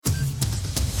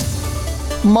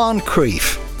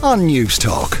Moncrief on News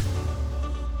Talk.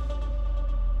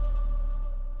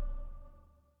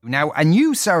 Now, a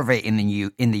new survey in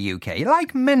the UK,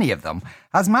 like many of them,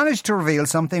 has managed to reveal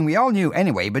something we all knew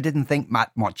anyway but didn't think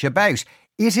much about.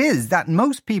 It is that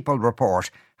most people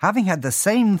report having had the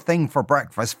same thing for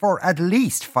breakfast for at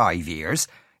least 5 years.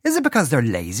 Is it because they're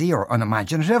lazy or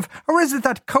unimaginative? Or is it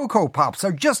that Cocoa Pops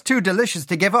are just too delicious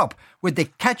to give up? With the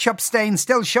ketchup stain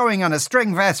still showing on a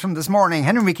string vest from this morning,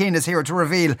 Henry McKean is here to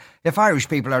reveal if Irish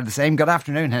people are the same. Good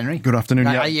afternoon, Henry. Good afternoon,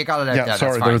 yeah. You got it out there.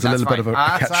 Sorry, there was a little bit of a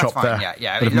ketchup there.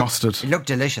 Yeah. Bit of mustard. It looked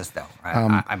delicious, though,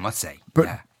 I must say.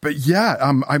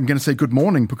 I'm going to say good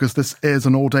morning because this is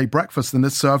an all-day breakfast. In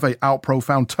this survey, Outpro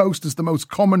found toast is the most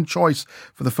common choice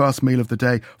for the first meal of the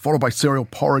day, followed by cereal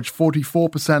porridge.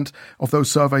 44% of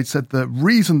those surveyed said the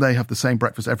reason they have the same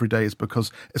breakfast every day is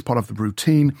because it's part of the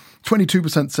routine.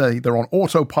 22% say they're on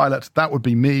autopilot. That would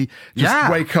be me.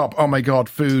 Just wake up, oh my God,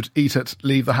 food, eat it,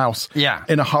 leave the house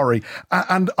in a hurry.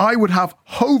 And I would have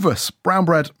Hovis brown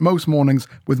bread most mornings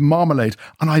with marmalade.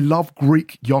 And I love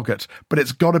Greek yogurt, but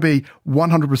it's got to be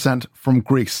 100% from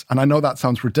Greece. And I know that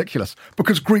sounds ridiculous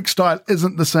because Greek style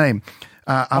isn't the same.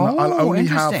 I'll only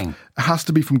have, it has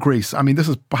to be from Greece. I mean, this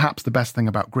is perhaps the best thing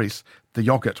about Greece, the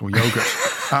yogurt or yogurt.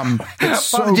 It's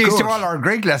so good. To all our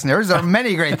Greek listeners, there are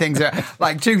many great things,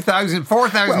 like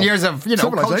 4,000 years of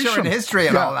culture and history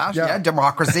and all that. Yeah,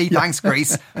 democracy, thanks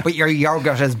Greece. But your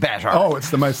yogurt is better. Oh, it's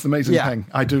the most amazing thing.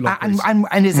 I do love Greece.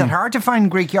 And is it hard to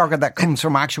find Greek yogurt that comes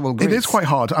from actual Greece? It is quite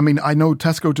hard. I mean, I know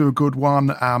Tesco do a good one.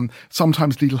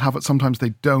 Sometimes Lidl have it, sometimes they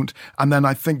don't. And then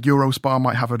I think Eurospar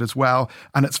might have it as well.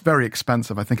 And it's very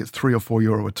expensive. I think it's €3 or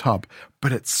 €4 a tub.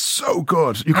 But it's so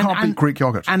good. You can't beat Greek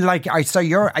yogurt. And so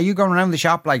are you going around the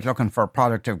shop like looking for a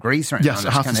product of Greece or anything? Yes,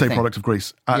 it has to say product of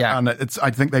Greece. And I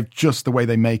think they've just the way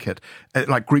they make it.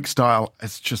 Like Greek style,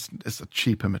 it's a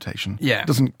cheap imitation. Yeah. It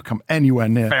doesn't come anywhere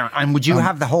near. Fair. And would you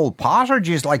have the whole pot or do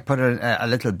you just like put a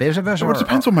little bit of it? Well, it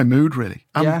depends on my mood really.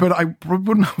 But I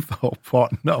wouldn't have the whole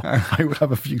pot. No, I would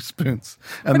have a few spoons.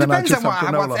 And then I just have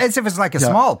granola. As if it's like a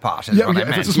small pot.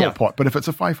 If it's a small pot. But if it's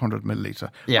a 500 milliliter,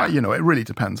 it really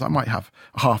depends. I might have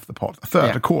half the pot, a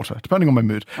third, a quarter, depending on my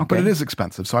mood. Okay. But it is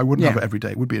expensive, so I wouldn't have it every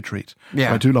day. It would be a treat. Yeah.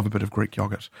 But I do love a bit of Greek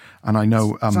yogurt. And I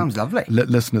know sounds lovely.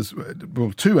 Listeners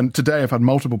will too. And today I've had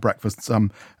multiple breakfasts.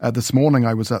 This morning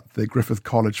I was at the Griffith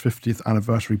College 50th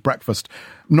anniversary breakfast.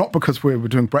 Not because we were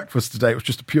doing breakfast today, it was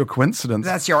just a pure coincidence.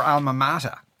 That's your alma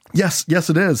mater. Yes,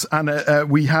 it is. And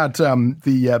we had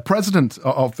the president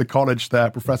of the college there,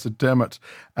 Professor Dermot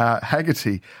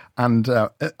Hegarty, and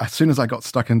as soon as I got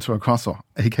stuck into a croissant,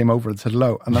 he came over and said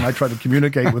hello, and then I tried to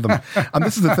communicate with him. And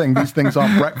this is the thing, these things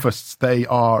aren't breakfasts, they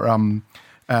are...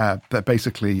 they're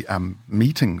basically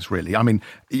meetings, really. I mean,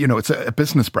 it's a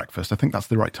business breakfast. I think that's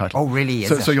the right title. Oh, really?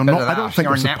 So you're not. I don't think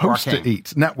you're supposed to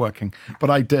eat networking, but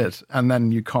I did, and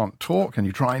then you can't talk, and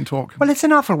you try and talk. Well, it's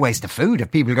an awful waste of food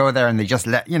if people go there and they just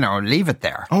leave it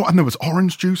there. Oh, and there was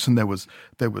orange juice, and there was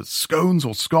scones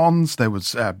or scones, there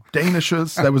was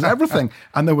danishes, there was everything,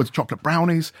 and there was chocolate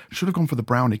brownies. Should have gone for the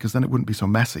brownie because then it wouldn't be so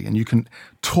messy, and you can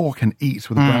talk and eat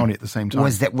with a brownie at the same time.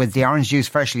 Was the orange juice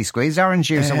freshly squeezed orange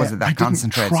juice, or was it that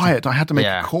concentrated? Try it. I had to make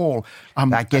a call.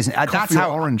 That's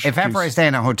how orange. If ever I stay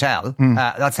in a hotel,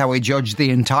 that's how we judge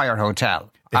the entire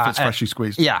hotel. If it's freshly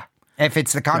squeezed. Yeah. If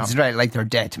it's the concentrate, like they're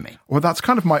dead to me. Well, that's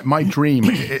kind of my dream.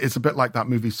 It's a bit like that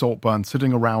movie Saltburn,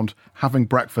 sitting around having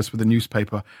breakfast with a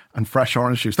newspaper and fresh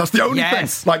orange juice. That's the only thing,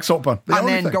 like Saltburn. And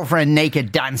then go for a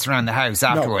naked dance around the house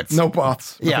afterwards. No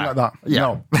baths, nothing like that.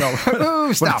 Yeah. No.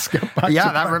 Ooh, stop.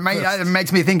 That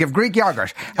makes me think of Greek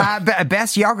yogurt.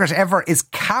 Best yogurt ever is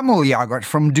camel yogurt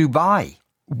from Dubai.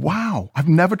 Wow, I've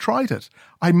never tried it.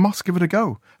 I must give it a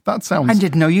go. That sounds... I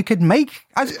didn't know you could make,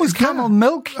 I suppose, camel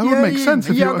milk. That would make sense.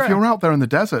 If you're out there in the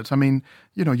desert, I mean,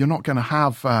 you're not going to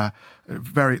have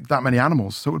that many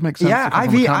animals, so it would make sense. Yeah,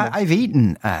 I've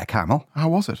eaten camel. How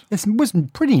was it? It was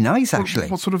pretty nice, actually.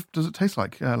 What sort of does it taste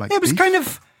like? It was beef? Kind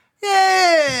of...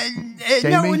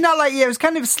 no, not like, it was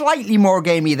kind of slightly more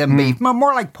gamey than beef.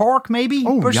 More like pork, maybe.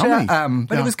 Oh, yummy.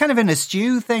 But it was kind of in a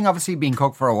stew thing, obviously being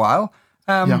cooked for a while.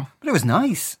 But it was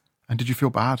nice. And did you feel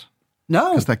bad?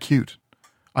 No. Because they're cute.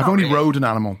 I've only rode an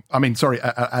animal. I mean, sorry,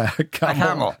 a camel. A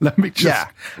camel. Let me just... Yeah.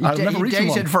 I've never eaten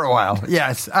one. For a while.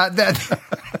 Yes.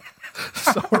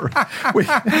 Sorry.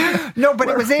 No, but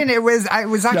I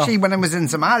was actually when I was in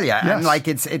Somalia, and like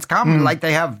it's common, like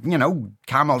they have,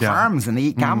 camel farms and they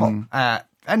eat camel.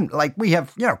 And like we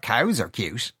have, cows are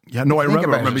cute. Yeah, no, I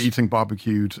remember eating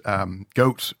barbecued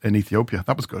goat in Ethiopia.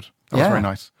 That was good. That was very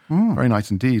nice. Very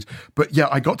nice indeed. But yeah,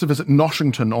 I got to visit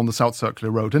Noshington on the South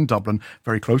Circular Road in Dublin,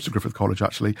 very close to Griffith College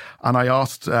actually. And I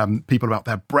asked people about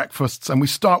their breakfasts, and we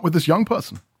start with this young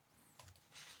person.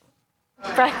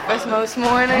 Breakfast most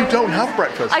mornings. You don't have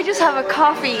breakfast? I just have a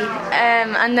coffee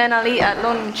and then I'll eat at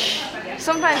lunch.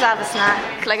 Sometimes I have a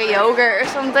snack, like a yogurt or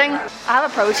something. I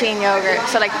have a protein yogurt,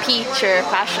 so like peach or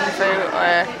passion fruit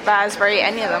or raspberry,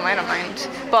 any of them, I don't mind.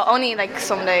 But only like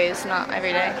some days, not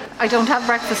every day. I don't have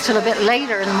breakfast till a bit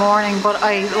later in the morning, but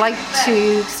I like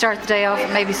to start the day off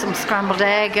with maybe some scrambled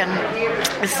egg and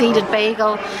a seeded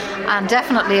bagel and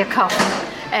definitely a coffee.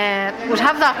 Would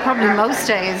have that probably most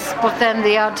days, but then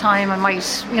the odd time I might,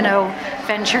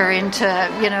 venture into,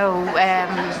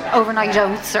 overnight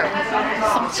oats or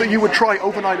something. So you would try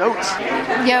overnight oats?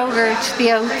 Yogurt,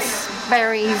 the oats,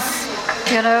 berries,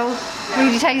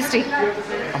 really tasty.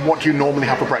 And what do you normally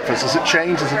have for breakfast? Does it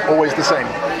change? Is it always the same?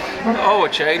 Oh,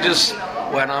 it changes.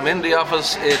 When I'm in the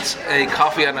office, it's a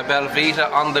coffee and a Belvita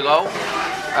on the go.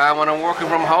 And when I'm working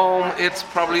from home, it's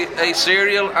probably a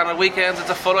cereal, and on weekends it's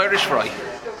a full Irish fry.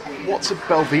 What's a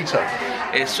Belvita?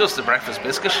 It's just a breakfast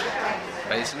biscuit,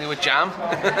 basically with jam.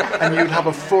 And you'd have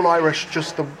a full Irish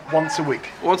just once a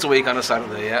week? Once a week on a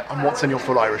Saturday, yeah. And what's in your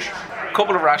full Irish? A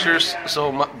couple of rashers,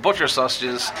 some butcher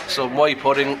sausages, some white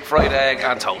pudding, fried egg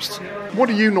and toast. What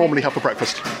do you normally have for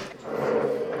breakfast?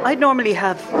 I normally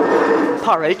have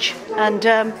porridge and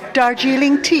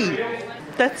Darjeeling tea.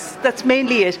 That's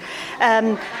mainly it.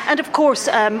 And of course,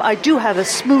 I do have a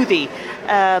smoothie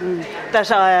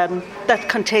that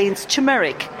contains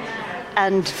turmeric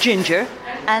and ginger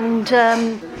and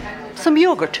some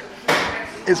yogurt.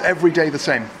 Is every day the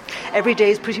same? Every day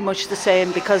is pretty much the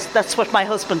same because that's what my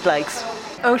husband likes.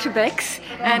 Oatabix,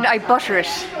 and I butter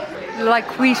it like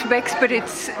Weetabix, but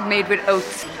it's made with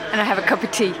oats, and I have a cup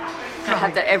of tea. I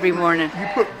have that every morning. You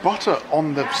put butter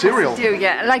on the cereal? I do,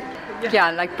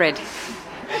 yeah, like bread.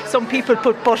 Some people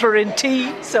put butter in tea,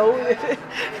 so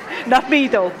not me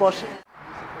though, but...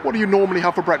 What do you normally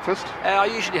have for breakfast? I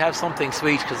usually have something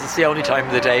sweet because it's the only time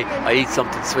of the day I eat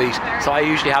something sweet. So I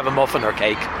usually have a muffin or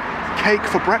cake. Cake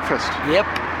for breakfast? Yep.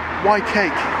 Why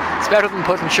cake? It's better than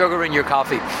putting sugar in your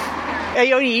coffee.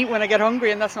 I only eat when I get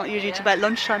hungry, and that's not usually till about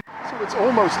lunchtime. So it's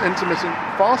almost intermittent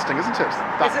fasting, isn't it?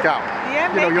 That gap.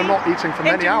 Yeah, maybe. You're not eating for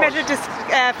many hours. Intermittent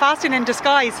fasting in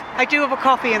disguise. I do have a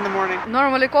coffee in the morning.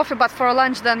 Normally coffee, but for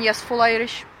lunch then yes, full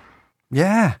Irish.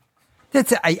 Yeah.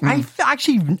 I've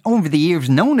actually, over the years,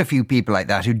 known a few people like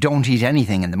that who don't eat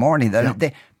anything in the morning.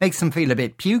 That makes them feel a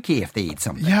bit pukey if they eat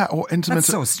something. Yeah, or intermittent. That's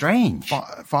so strange.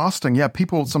 Fasting, yeah.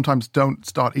 People sometimes don't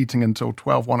start eating until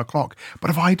 12, 1 o'clock. But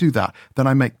if I do that, then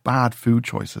I make bad food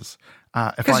choices.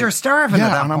 Because you're starving at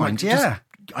that point, yeah.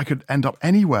 I could end up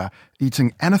anywhere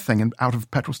eating anything out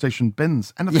of petrol station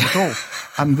bins, anything at all.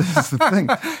 And this is the thing.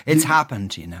 It's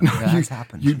happened, It's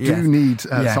happened. You do need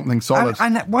something solid.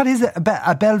 And what is it? A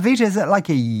Belvita? Is it like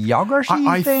a yogurty thing?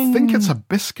 I think it's a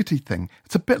biscuity thing.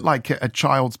 It's a bit like a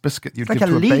child's biscuit you'd give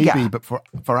to a baby, but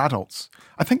for adults.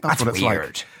 I think that's what it's weird.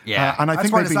 Like. Yeah, and I that's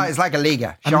think what it's like. It's like a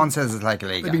Liga. Sean says it's like a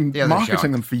Liga. They've been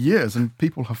marketing them for years, and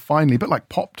people have finally, a bit like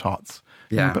Pop-Tarts.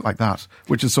 Yeah. A bit like that,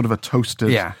 which is sort of a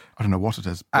toasted, I don't know what it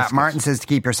is. Martin says to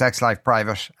keep your sex life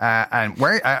private. And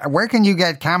where can you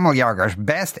get camel yogurt?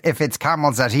 Best if it's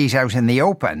camels that eat out in the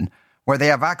open, where they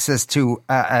have access to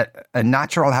a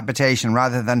natural habitation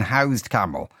rather than housed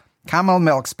camel. Camel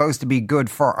milk's supposed to be good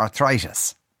for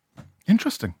arthritis.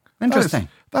 Interesting.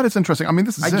 That is interesting. I mean,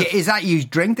 this is it. Is that you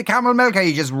drink the camel milk or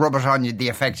you just rub it on the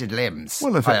affected limbs?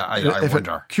 Well, if it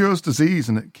cures disease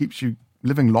and it keeps you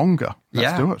living longer,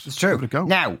 let's do it. It's true. Give it a go.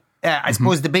 Now, I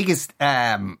suppose the biggest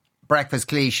breakfast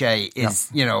cliche is,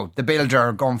 the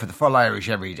builder going for the full Irish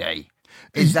every day.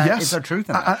 Is there truth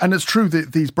in that? And it's true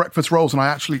that these breakfast rolls, and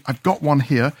I've got one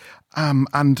here,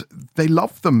 and they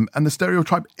love them, and the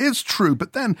stereotype is true,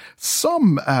 but then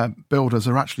some builders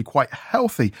are actually quite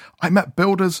healthy. I met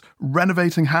builders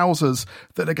renovating houses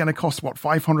that are going to cost,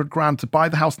 500 grand to buy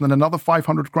the house and then another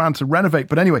 500 grand to renovate.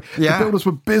 But anyway, the builders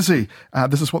were busy.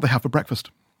 This is what they have for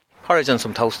breakfast. Porridge and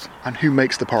some toast. And who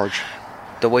makes the porridge?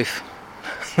 The wife.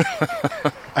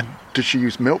 And does she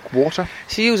use milk, water?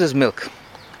 She uses milk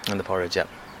in the porridge, yeah.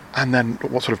 And then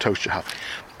what sort of toast do you have?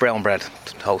 Brown bread,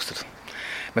 toasted.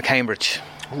 McCambridge.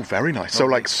 Oh, very nice. Lovely. So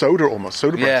like soda almost,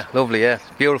 soda bread. Yeah, lovely, yeah.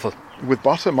 Beautiful. With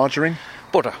butter, margarine?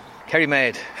 Butter. Kerry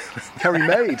made. Kerry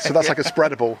made? So that's like a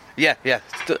spreadable? Yeah.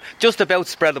 Just about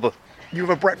spreadable. You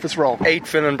have a breakfast roll? 8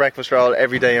 filling breakfast roll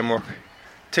every day in work.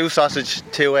 2 sausage,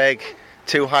 2 egg,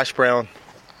 2 hash brown.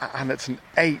 And it's an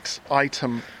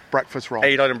 8-item breakfast roll?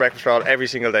 8-item breakfast roll every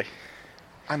single day.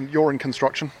 And you're in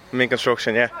construction? I'm in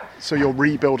construction, yeah. So you're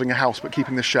rebuilding a house but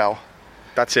keeping the shell?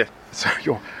 That's it. So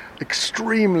you're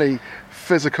extremely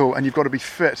physical and you've got to be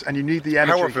fit and you need the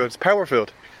energy. Power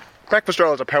food. Breakfast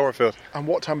rolls are power food. And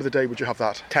what time of the day would you have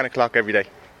that? 10 o'clock every day.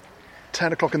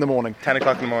 10 o'clock in the morning? 10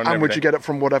 o'clock in the morning. And every would day. you get it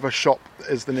from whatever shop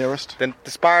is the nearest? Then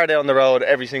the Spar down the road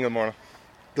every single morning.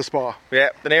 The Spar? Yeah,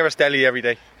 the nearest deli every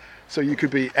day. So you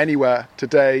could be anywhere.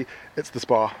 Today, it's the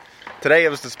Spar. Today it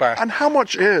was the Spar. And how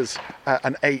much is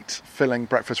an 8-filling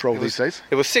breakfast roll these days?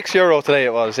 It was €6 today,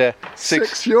 it was, yeah.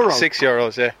 €6?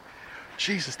 €6, yeah.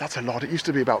 Jesus, that's a lot. It used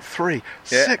to be about 3.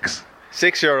 Yeah.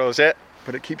 €6? Yeah.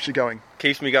 But it keeps you going.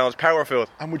 Keeps me going. It's power food.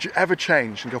 And would you ever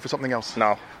change and go for something else?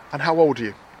 No. And how old are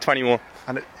you? 21.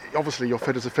 And obviously you're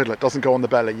fit as a fiddle. It doesn't go on the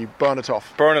belly. You burn it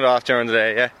off. Burn it off during the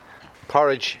day, yeah.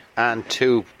 Porridge and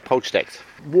 2 poached eggs.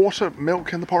 Water,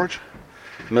 milk in the porridge?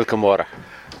 Milk and water.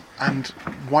 And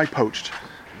why poached?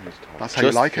 That's how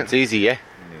you like it? It's easy, yeah.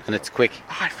 And it's quick.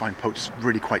 I find poached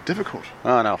really quite difficult.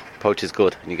 Oh no, poach is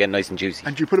good and you get nice and juicy.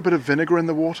 And do you put a bit of vinegar in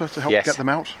the water to help get them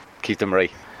out? Keep them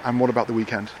right. And what about the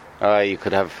weekend? You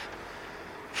could have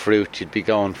fruit, you'd be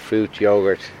going fruit,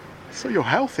 yoghurt. So you're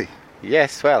healthy?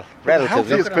 Yes, well,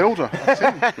 relatively. The healthiest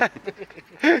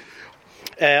builder.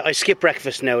 I skip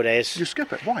breakfast nowadays. You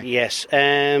skip it? Why? Yes.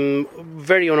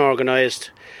 Very unorganised.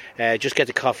 Just get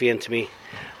the coffee into me.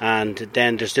 And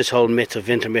then there's this whole myth of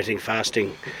intermittent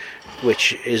fasting,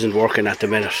 which isn't working at the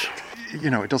minute. You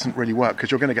know, it doesn't really work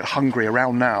because you're going to get hungry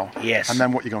around now. Yes. And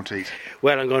then what are you going to eat?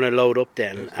 Well, I'm going to load up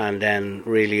then, and then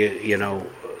really,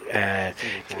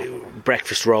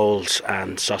 breakfast rolls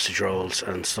and sausage rolls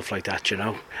and stuff like that,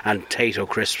 and potato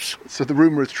crisps. So the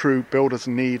rumour is true, builders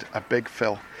need a big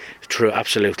fill. True,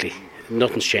 absolutely.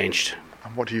 Nothing's changed.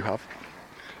 And what do you have?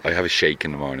 I have a shake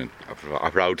in the morning, a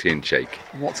protein shake.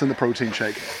 What's in the protein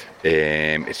shake?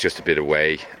 It's just a bit of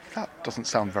whey. That doesn't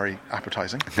sound very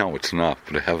appetising. No, it's not,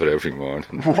 but I have it every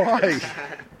morning. Why?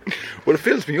 Well, it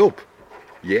fills me up.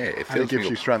 Yeah, it fills me up. And it gives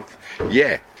you strength.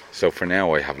 Yeah. So for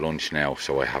now, I have lunch now,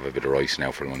 so I have a bit of rice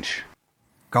now for lunch.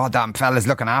 Goddamn fella's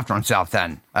looking after himself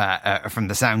then, from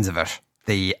the sounds of it.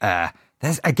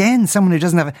 There's, again, someone who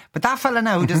doesn't have it. But that fella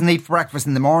now who doesn't eat breakfast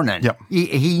in the morning,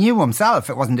 he knew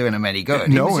himself it wasn't doing him any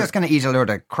good. He was just going to eat a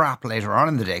load of crap later on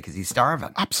in the day because he's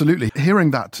starving. Absolutely. Hearing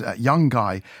that young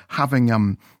guy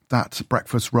having that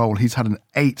breakfast roll, he's had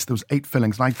there was 8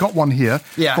 fillings. And I got one here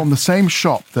from the same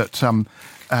shop that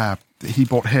he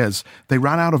bought his. They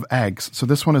ran out of eggs, so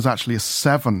this one is actually a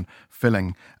 7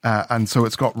 filling. And so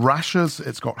it's got rashers,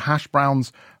 it's got hash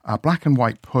browns, black and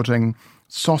white pudding,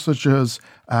 sausages,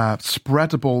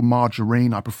 spreadable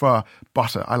margarine. I prefer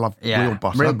butter. I love real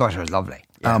butter. Real butter is lovely.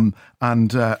 Yeah.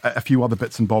 And a few other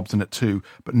bits and bobs in it too,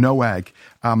 but no egg.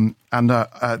 And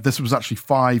this was actually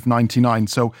 $5.99.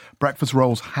 So breakfast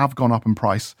rolls have gone up in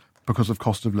price because of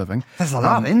cost of living. There's a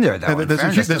lot in there, though.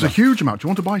 There's a huge amount. Do you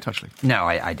want to buy it, actually? No,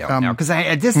 I don't know. Because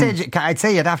at this stage, I'd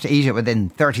say you'd have to eat it within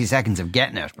 30 seconds of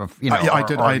getting it. But, I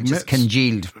admit, just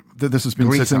congealed. This has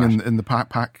been sitting in the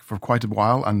pack for quite a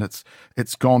while, and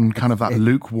it's gone kind of that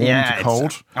lukewarm to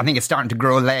cold. I think it's starting to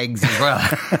grow legs as well.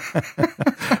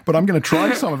 But I'm going to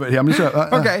try some of it here. I'm just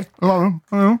okay.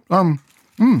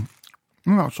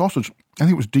 Sausage. I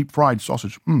think it was deep fried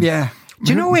sausage. Yeah.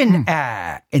 Do you know in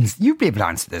you'd be able to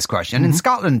answer this question. In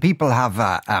Scotland, people have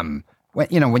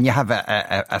when you have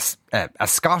a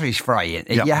Scottish fry,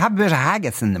 you have a bit of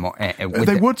haggis in the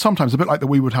they would sometimes, a bit like that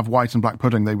we would have white and black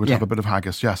pudding. They would have a bit of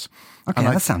haggis, yes. Okay,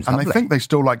 that sounds lovely. And I think they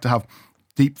still like to have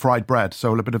deep fried bread,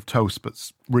 so a bit of toast, but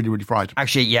it's really, really fried.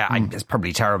 Actually, it's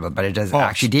probably terrible, but it is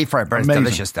actually deep fried bread is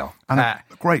delicious, though. And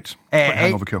great.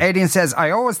 Aidan says,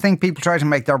 I always think people try to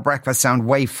make their breakfast sound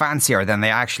way fancier than they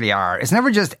actually are. It's never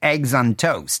just eggs on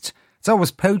toast. It's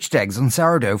always poached eggs on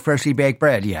sourdough, freshly baked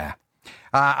bread,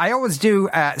 I always do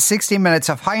 60 minutes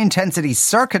of high-intensity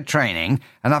circuit training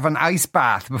and have an ice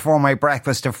bath before my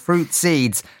breakfast of fruit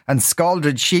seeds and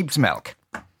scalded sheep's milk.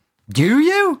 Do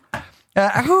you?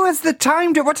 Who has the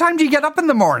time what time do you get up in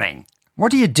the morning?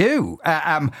 What do you do?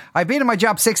 I've been in my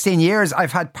job 16 years.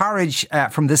 I've had porridge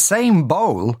from the same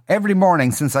bowl every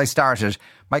morning since I started.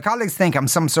 My colleagues think I'm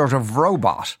some sort of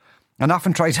robot and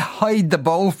often try to hide the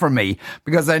bowl from me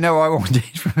because I know I won't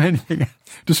eat from anything else.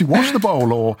 Does he wash the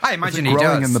bowl, or I imagine is it he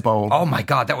growing does. in the bowl? Oh my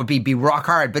God, that would be rock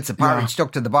hard. Bits of porridge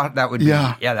stuck to the bottom. That would be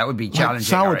that would be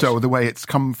challenging. Like sourdough, the way it's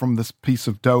come from this piece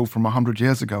of dough from 100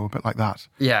 years ago, a bit like that.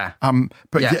 Yeah.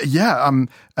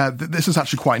 This is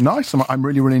actually quite nice. I'm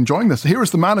really, really enjoying this. Here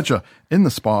is the manager in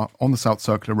the Spa on the South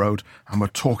Circular Road, and we're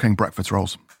talking breakfast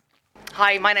rolls.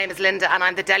 Hi, my name is Linda, and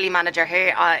I'm the deli manager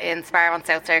here in Spar on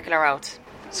South Circular Road.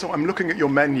 So I'm looking at your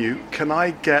menu. Can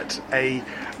I get a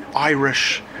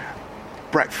Irish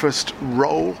breakfast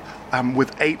roll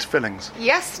with 8 fillings?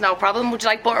 Yes, no problem. Would you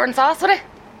like butter and sauce with it?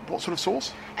 What sort of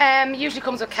sauce? Usually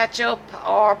comes with ketchup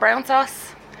or brown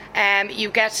sauce. You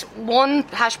get 1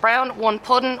 hash brown, 1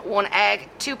 pudding, 1 egg,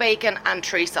 2 bacon and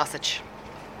 3 sausage.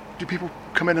 Do people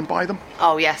come in and buy them?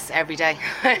 Oh yes, every day.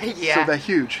 Yeah. So they're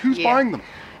huge. Who's buying them?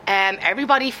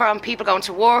 Everybody from people going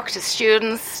to work to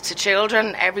students to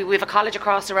children. We have a college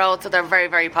across the road, so they're very,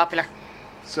 very popular.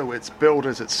 So it's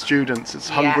builders, it's students, it's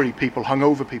hungry people,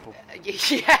 hungover people.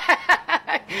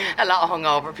 Yeah, a lot of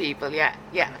hungover people. Yeah.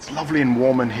 It's lovely and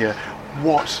warm in here.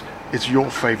 What is your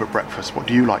favourite breakfast? What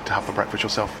do you like to have for breakfast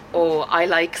yourself? Oh, I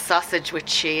like sausage with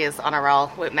cheese on a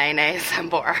roll with mayonnaise and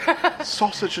butter.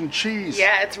 Sausage and cheese?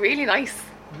 Yeah, it's really nice.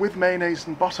 With mayonnaise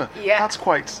and butter? Yeah. That's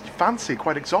quite fancy,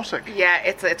 quite exotic. Yeah,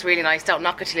 it's really nice. Don't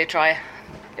knock it till you try it.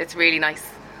 It's really nice.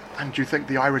 And do you think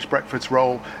the Irish breakfast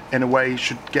roll, in a way,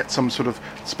 should get some sort of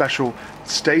special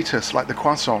status like the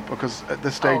croissant? Because at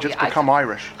this stage it's become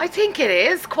Irish. I think it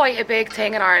is quite a big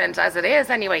thing in Ireland, as it is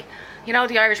anyway. You know,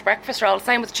 the Irish breakfast roll,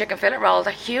 same with the chicken fillet roll,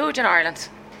 they're huge in Ireland.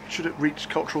 Should it reach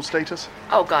cultural status?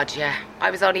 Oh God, yeah.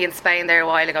 I was only in Spain there a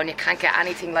while ago and you can't get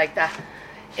anything like that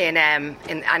in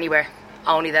anywhere,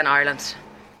 only then Ireland.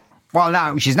 Well,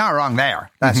 no, she's not wrong there.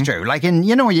 That's true. Like if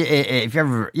you've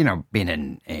ever,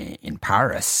 been in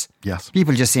Paris, yes,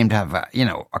 people just seem to have,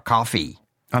 a coffee.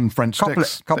 And French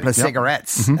sticks. Couple of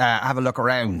cigarettes, have a look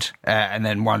around, and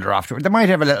then wander afterwards. They might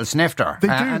have a little snifter. They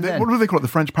do. What do they call it? The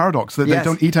French paradox. They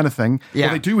don't eat anything. Yeah.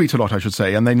 Well, they do eat a lot, I should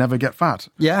say, and they never get fat.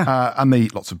 Yeah. And they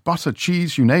eat lots of butter,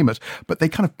 cheese, you name it. But they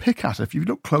kind of pick at it. If you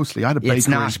look closely, I had a bakery. It's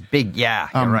not big. Yeah,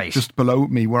 you're right. Just below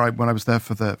me, when I was there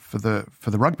for the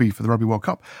Rugby World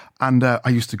Cup, and I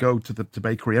used to go to the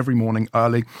bakery every morning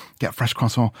early, get fresh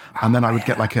croissant, and then I would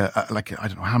get like a I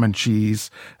don't know, ham and cheese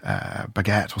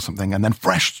baguette or something, and then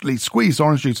freshly squeezed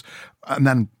orange juice, and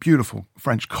then beautiful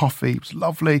French coffee. It was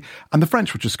lovely. And the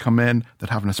French would just come in,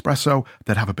 they'd have an espresso,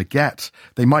 they'd have a baguette.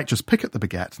 They might just pick at the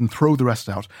baguette and throw the rest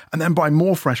out, and then buy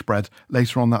more fresh bread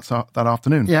later on that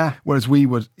afternoon. Yeah. Whereas we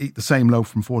would eat the same loaf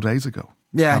from 4 days ago.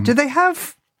 Yeah. Do they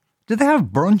have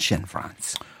brunch in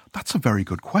France? That's a very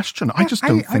good question. I just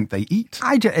don't think they eat.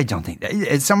 I don't think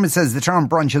they. Someone says the term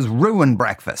brunch has ruined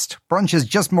breakfast. Brunch is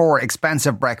just more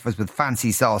expensive breakfast with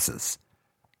fancy sauces.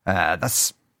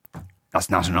 That's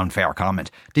not an unfair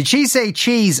comment. Did she say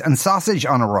cheese and sausage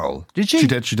on a roll? Did she? She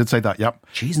did say that, yep.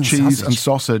 Cheese and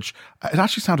sausage. It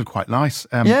actually sounded quite nice.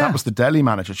 That was the deli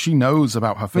manager. She knows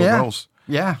about her filled rolls.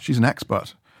 Yeah. She's an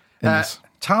expert in this.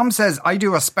 Tom says, I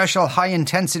do a special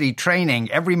high-intensity training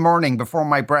every morning before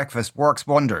my breakfast. Works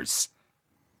wonders.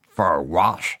 For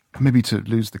what? Maybe to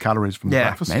lose the calories from the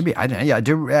breakfast. Maybe. I don't know.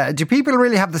 Yeah. Do people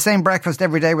really have the same breakfast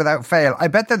every day without fail? I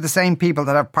bet they're the same people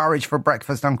that have porridge for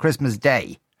breakfast on Christmas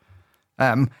Day.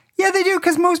 Yeah, they do,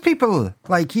 because most people,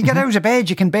 you get out of bed,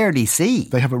 you can barely see.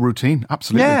 They have a routine,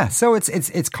 absolutely. Yeah, so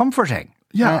it's comforting.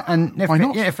 Yeah, and why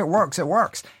not? If it works, it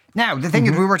works. Now, the thing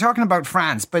is, we were talking about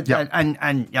France, but and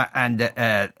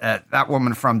that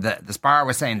woman from the Spar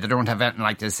was saying they don't have anything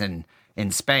like this in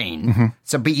Spain.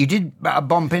 So, but you did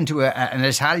bump into an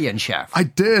Italian chef. I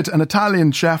did, an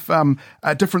Italian chef,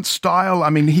 a different style. I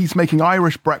mean, he's making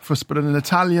Irish breakfast, but in an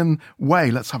Italian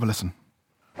way. Let's have a listen.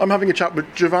 I'm having a chat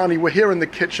with Giovanni. We're here in the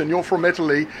kitchen. You're from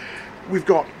Italy. We've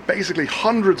got basically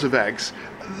hundreds of eggs,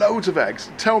 loads of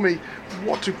eggs. Tell me,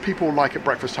 what do people like at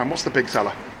breakfast time? What's the big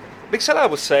seller? Big seller, I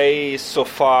would say, so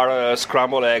far,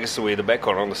 scrambled eggs with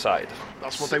bacon on the side.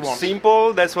 That's what they want.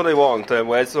 Simple, that's what they want.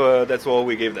 That's what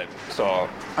we give them. So.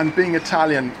 And being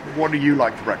Italian, what do you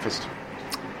like for breakfast?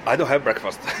 I don't have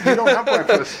breakfast. You don't have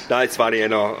breakfast? No, it's funny,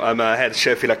 I'm a head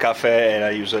chef in a cafe and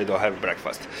I usually don't have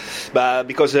breakfast. But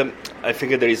because I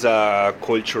think there is a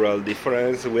cultural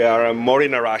difference. We are more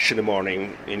in a rush in the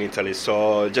morning in Italy.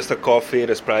 So just a coffee, an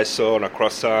espresso, and a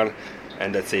croissant,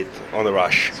 and that's it, on the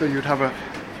rush. So you'd have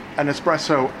an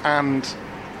espresso and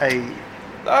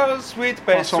a sweet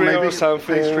pastry maybe, or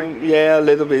something. Pastry. Yeah, a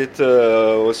little bit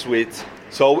sweet.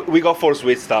 So we go for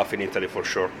sweet stuff in Italy for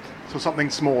sure. So something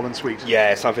small and sweet.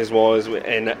 Yeah, something small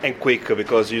and quick,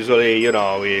 because usually,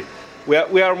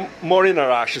 we are more in a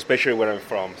rush, especially where I'm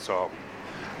from. So.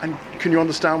 And can you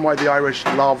understand why the Irish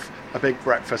love a big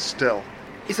breakfast still?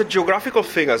 It's a geographical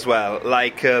thing as well.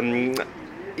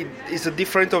 It's a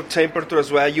different of temperature as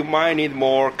well. You might need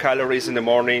more calories in the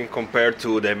morning compared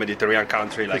to the Mediterranean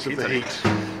country like Italy. Because of the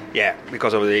heat. Yeah,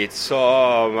 because of the heat.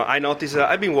 So I noticed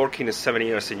I've been working 7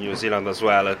 years in New Zealand as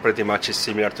well. Pretty much is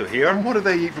similar to here. And what do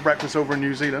they eat for breakfast over in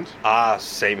New Zealand?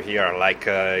 Same here.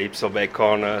 Heaps of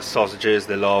bacon, sausages.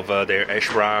 They love their hash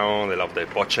brown. They love their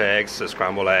poached eggs,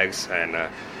 scrambled eggs, and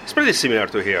it's pretty similar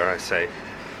to here, I say.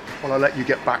 Well, I'll let you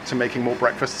get back to making more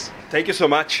breakfasts. Thank you so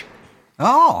much.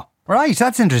 Oh, right.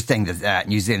 That's interesting that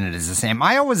New Zealand is the same.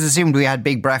 I always assumed we had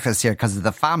big breakfasts here because of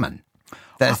the famine.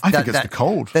 I think it's the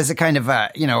cold. There's a kind of, I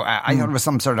thought it was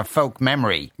some sort of folk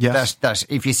memory that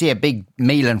if you see a big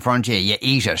meal in front of you, you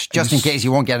eat it, just in case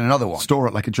you won't get another one. Store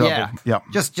it like a gerbil. Yeah.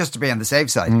 Just to be on the safe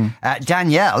side.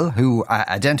 Danielle, who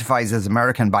identifies as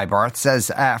American by birth,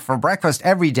 says, for breakfast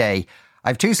every day, I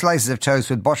have 2 slices of toast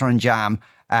with butter and jam,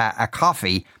 a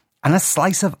coffee, and a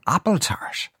slice of apple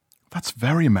tart. That's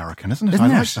very American, isn't it? I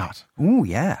like that. Oh,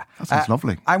 yeah. That sounds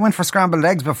lovely. I went for scrambled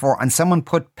eggs before and someone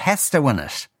put pesto in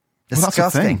it.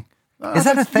 Disgusting. Well, that's a thing. Is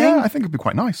that a thing? Yeah, I think it'd be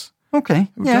quite nice.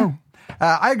 Okay. Yeah.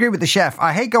 I agree with the chef.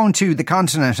 I hate going to the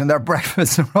continent and their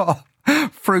breakfasts are all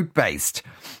fruit-based.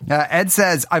 Ed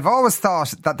says, I've always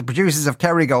thought that the producers of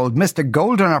Kerrygold missed a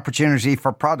golden opportunity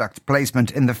for product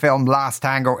placement in the film Last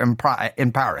Tango in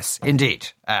Paris. Indeed,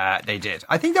 they did.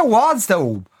 I think there was,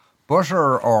 though,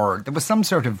 butter or there was some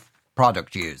sort of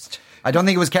product used. I don't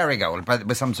think it was Kerrygold, but it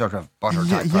was some sort of butter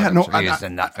type product used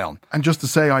in that film. And just to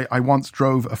say, I once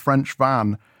drove a French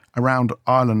van around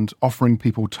Ireland offering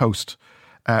people toast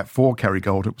for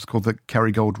Kerrygold. It was called the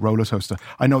Kerrygold Roller Toaster.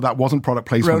 I know that wasn't product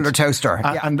placement. Roller Toaster.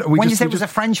 And when you said it was a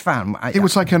French van. It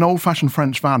was like an old-fashioned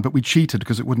French van, but we cheated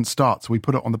because it wouldn't start, so we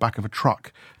put it on the back of a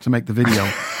truck to make the video.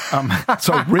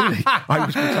 So really, I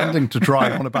was pretending to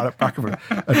drive on the back of a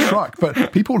truck.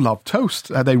 But people love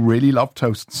toast. They really love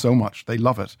toast so much. They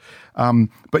love it. Ross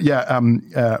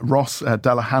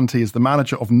Delahanty is the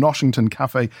manager of Noshington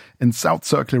Cafe in South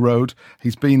Circular Road.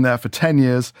 He's been there for 10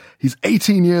 years. He's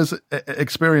 18 years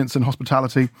experience in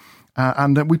hospitality.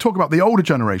 And we talk about the older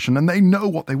generation, and they know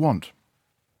what they want.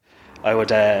 I would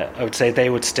say they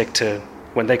would stick to,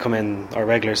 when they come in, our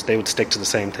regulars, they would stick to the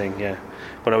same thing, yeah.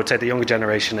 But I would say the younger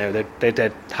generation now,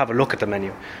 they'd have a look at the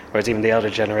menu, whereas even the elder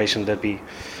generation, they'd be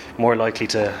more likely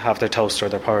to have their toast or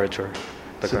their porridge or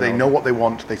their So they know what they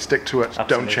want, they stick to it,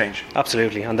 don't change.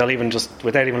 Absolutely, and they'll even just,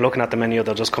 without even looking at the menu,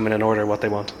 they'll just come in and order what they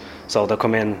want. So they'll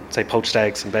come in, say, poached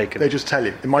eggs and bacon. They just tell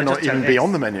you. It might not even be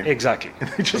on the menu. Exactly.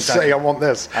 They just say, I want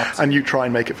this, and you try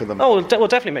and make it for them. Oh, we'll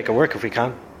definitely make it work if we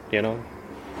can, you know.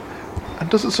 And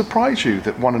does it surprise you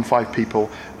that 1 in 5 people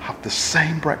have the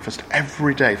same breakfast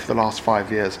every day for the last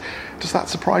 5 years? Does that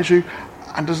surprise you?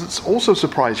 And does it also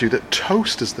surprise you that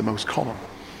toast is the most common?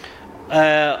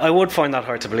 I would find that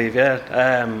hard to believe,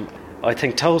 yeah. I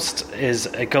think toast is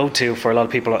a go-to for a lot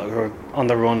of people who are on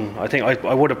the run. I think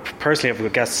I would have personally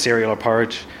have guessed cereal or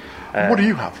porridge. What do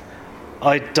you have?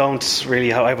 I don't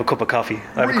really have. I have a cup of coffee.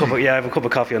 I have a cup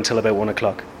of coffee until about 1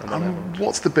 o'clock. And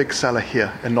what's the big seller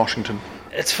here in Noshington?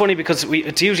 It's funny because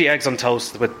it's usually eggs on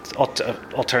toast with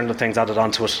alternative things added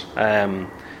onto it.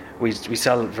 We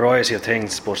sell a variety of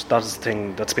things, but that's the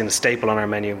thing that's been a staple on our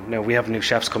menu. Now, we have new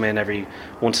chefs come in every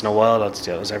once in a while.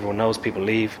 As everyone knows, people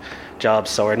leave jobs,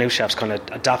 so our new chefs kind of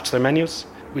adapt to their menus.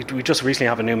 We just recently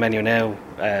have a new menu now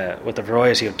with a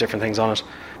variety of different things on it.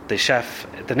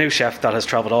 The new chef that has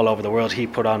travelled all over the world, he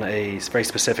put on a very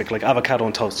specific, like avocado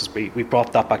and toast. We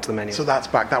brought that back to the menu. So that's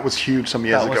back. That was huge some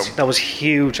years ago. That was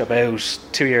huge about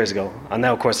 2 years ago. And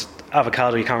now, of course,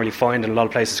 avocado you can't really find in a lot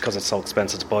of places because it's so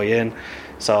expensive to buy in.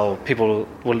 So people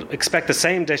will expect the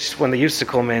same dish when they used to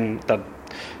come in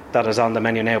that is on the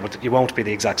menu now, but you won't be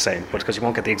the exact same, because you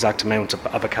won't get the exact amount of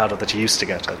avocado that you used to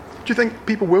get. Do you think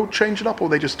people will change it up, or are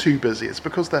they just too busy? It's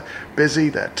because they're busy,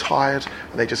 they're tired,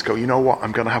 and they just go, you know what,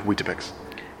 I'm going to have Weetabix.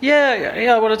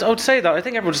 Yeah. Well, I would say that. I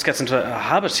think everyone just gets into a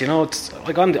habit. You know, it's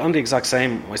like I'm the exact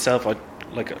same myself. I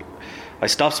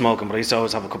stopped smoking, but I used to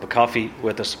always have a cup of coffee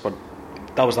with it. But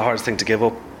that was the hardest thing to give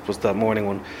up, was the morning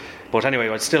one. But anyway,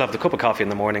 I'd still have the cup of coffee in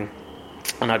the morning,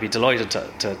 and I'd be delighted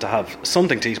to have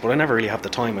something to eat. But I never really have the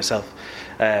time myself.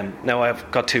 Now I've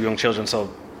got 2 young children,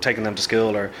 so taking them to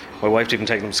school, or my wife even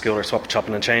taking them to school, or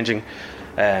chopping and changing.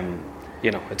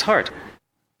 It's hard.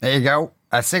 There you go.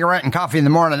 A cigarette and coffee in the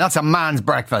morning. That's a man's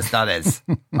breakfast, that is.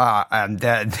 I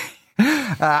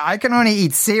can only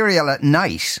eat cereal at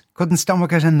night. Couldn't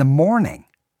stomach it in the morning.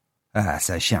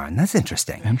 Says Sharon. That's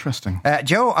interesting.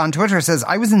 Joe on Twitter says,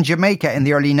 I was in Jamaica in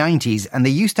the early 90s and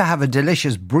they used to have a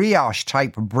delicious brioche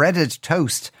type breaded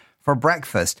toast for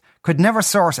breakfast. Could never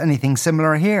source anything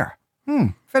similar here.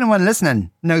 If anyone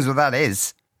listening knows what that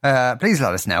is, please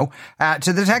let us know.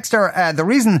 To the texter, the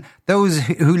reason those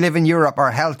who live in Europe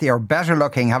are healthier, better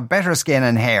looking, have better skin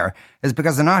and hair is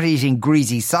because they're not eating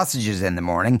greasy sausages in the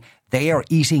morning. They are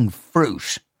eating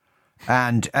fruit.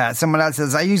 And someone else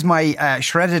says, I use my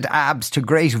shredded abs to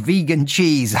grate vegan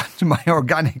cheese onto my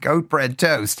organic oat bread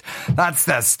toast. That's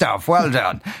the stuff. Well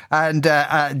done. And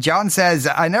John says,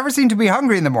 I never seem to be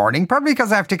hungry in the morning, probably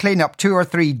because I have to clean up 2 or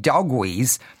 3 dog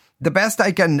wheeze. The best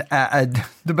I can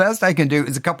do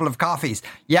is a couple of coffees.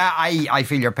 Yeah, I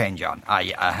feel your pain, John.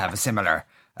 I have a similar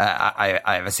I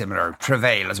have a similar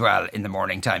travail as well in the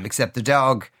morning time, except the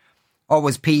dog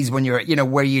always pees when you're,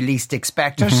 where you least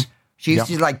expect it. She used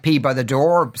to like pee by the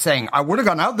door, saying, I would have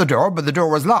gone out the door, but the door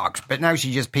was locked. But now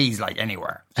she just pees like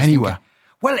anywhere. Anywhere?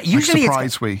 Well, usually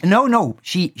surprise we. No.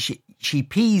 She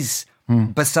pees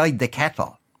beside the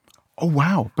kettle. Oh,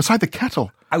 wow. Beside the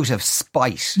kettle? Out of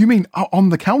spite. You mean on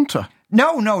the counter?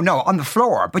 No, on the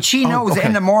floor. But she knows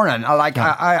in the morning,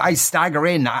 I stagger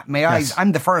in. My eyes,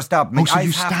 I'm the first up. My so you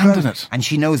eyes stand in it? And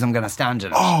she knows I'm going to stand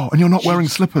in it. Oh, and you're not wearing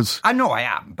slippers? I know I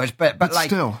am. But like,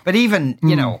 still. But even,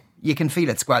 you can feel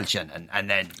it squelching. And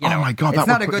then, oh my God, it's that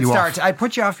not would a put good you start. off. I'd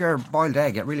put you off your boiled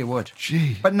egg. It really would.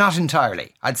 Gee. But not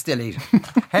entirely. I'd still eat it.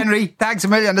 Henry, thanks a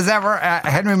million as ever.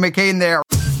 Henry McKean there.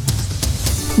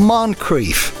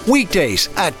 Moncrief, weekdays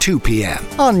at 2 p.m.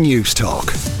 on News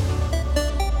Talk.